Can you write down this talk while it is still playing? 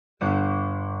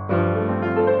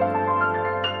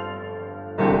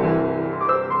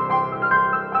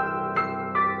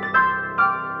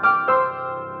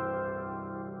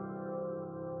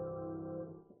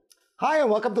and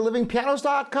welcome to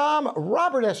livingpianos.com.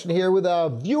 Robert Estrin here with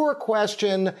a viewer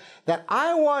question that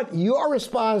I want your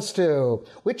response to,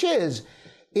 which is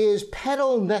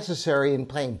pedal necessary in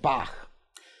playing Bach?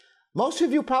 Most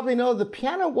of you probably know the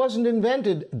piano wasn't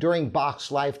invented during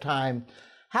Bach's lifetime.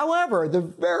 However, the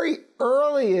very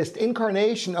earliest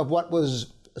incarnation of what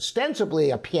was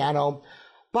ostensibly a piano,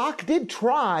 Bach did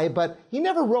try, but he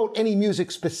never wrote any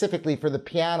music specifically for the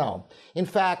piano. In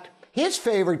fact, his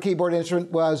favorite keyboard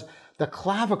instrument was the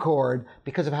clavichord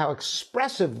because of how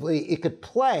expressively it could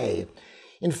play.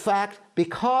 In fact,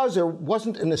 because there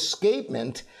wasn't an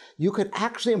escapement, you could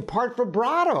actually impart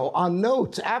vibrato on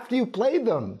notes after you played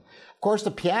them. Of course,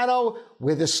 the piano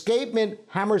with escapement,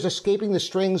 hammers escaping the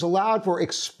strings, allowed for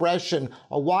expression,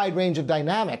 a wide range of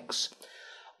dynamics.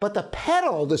 But the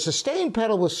pedal, the sustain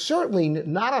pedal, was certainly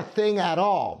not a thing at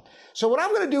all. So what I'm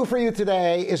going to do for you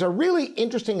today is a really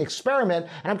interesting experiment,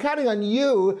 and I'm counting on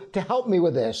you to help me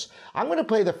with this. I'm going to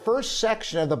play the first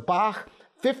section of the Bach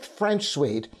Fifth French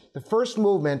Suite, the first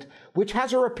movement, which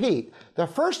has a repeat. The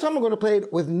first time I'm going to play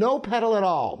it with no pedal at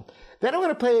all. Then I'm going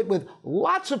to play it with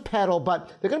lots of pedal, but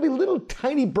they're going to be little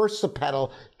tiny bursts of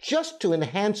pedal just to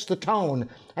enhance the tone.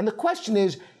 And the question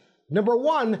is, number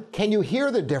one, can you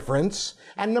hear the difference?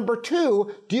 And number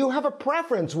two, do you have a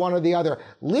preference, one or the other?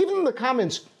 Leave them in the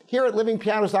comments here at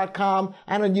livingpianos.com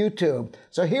and on YouTube.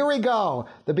 So here we go,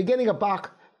 the beginning of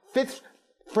Bach Fifth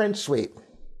French Suite.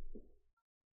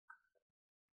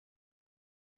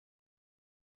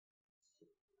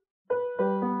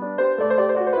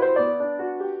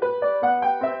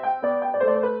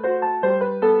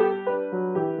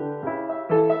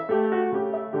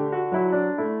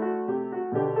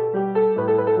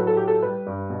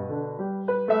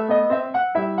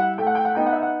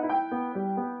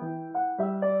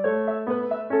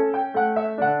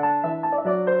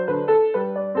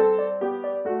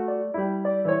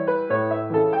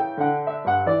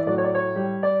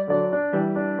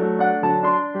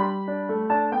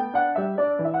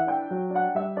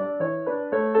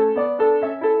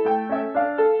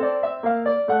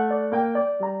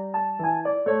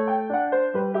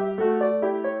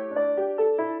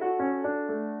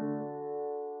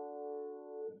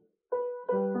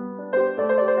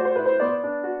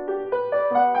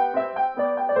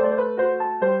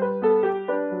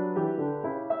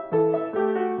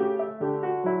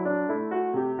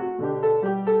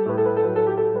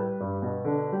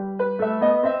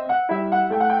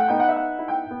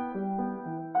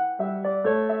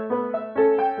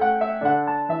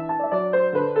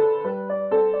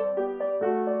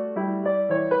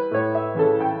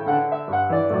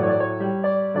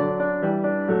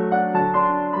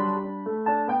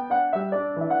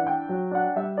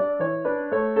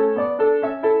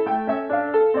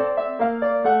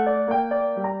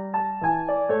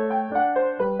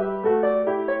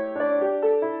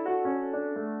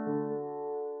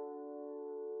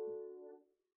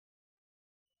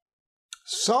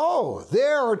 So,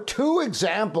 there are two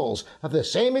examples of the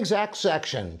same exact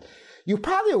section. You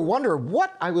probably wonder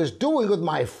what I was doing with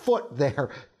my foot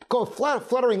there,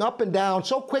 fluttering up and down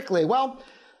so quickly. Well,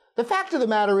 the fact of the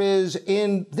matter is,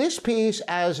 in this piece,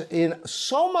 as in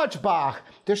so much Bach,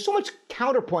 there's so much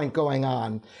counterpoint going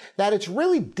on that it's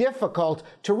really difficult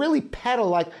to really pedal.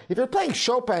 Like, if you're playing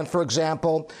Chopin, for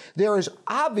example, there is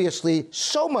obviously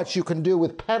so much you can do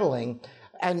with pedaling.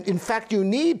 And in fact, you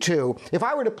need to. If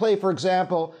I were to play, for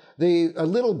example, a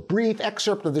little brief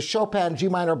excerpt of the Chopin G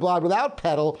minor Ballade without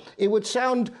pedal, it would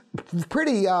sound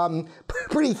pretty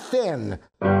thin.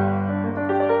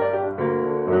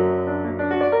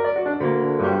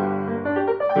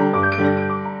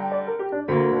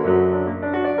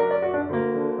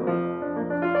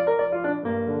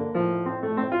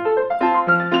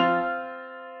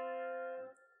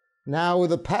 Now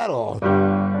with a pedal.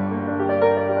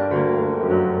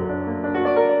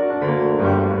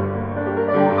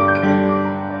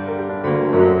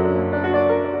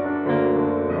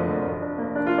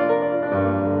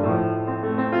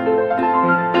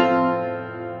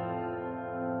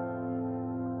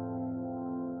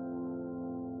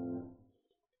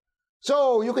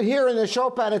 So you can hear in the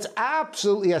Chopin, it's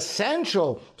absolutely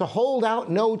essential to hold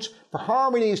out notes for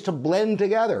harmonies to blend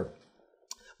together.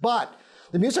 But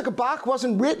the music of Bach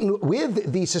wasn't written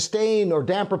with the sustain or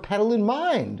damper pedal in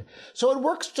mind. So it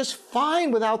works just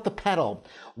fine without the pedal.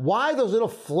 Why those little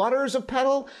flutters of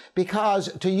pedal?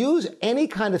 Because to use any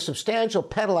kind of substantial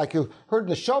pedal like you heard in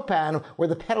the Chopin, where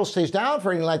the pedal stays down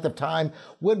for any length of time,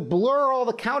 would blur all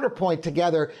the counterpoint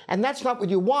together, and that's not what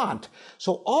you want.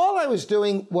 So all I was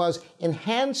doing was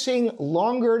enhancing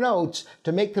longer notes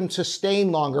to make them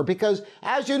sustain longer, because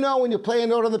as you know, when you play a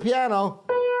note on the piano,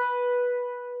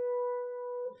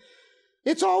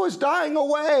 It's always dying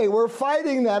away. We're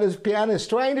fighting that as pianists,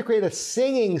 trying to create a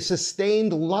singing,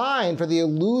 sustained line for the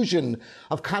illusion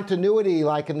of continuity,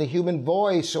 like in the human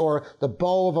voice or the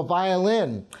bow of a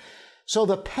violin. So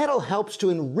the pedal helps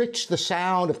to enrich the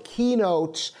sound of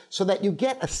keynotes so that you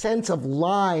get a sense of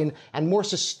line and more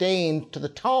sustained to the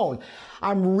tone.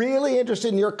 I'm really interested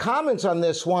in your comments on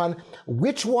this one,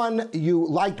 which one you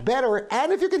liked better,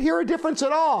 and if you could hear a difference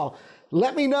at all.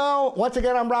 Let me know. Once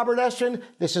again, I'm Robert Estrin.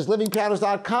 This is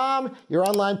livingpianos.com, your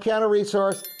online piano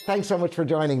resource. Thanks so much for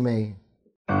joining me.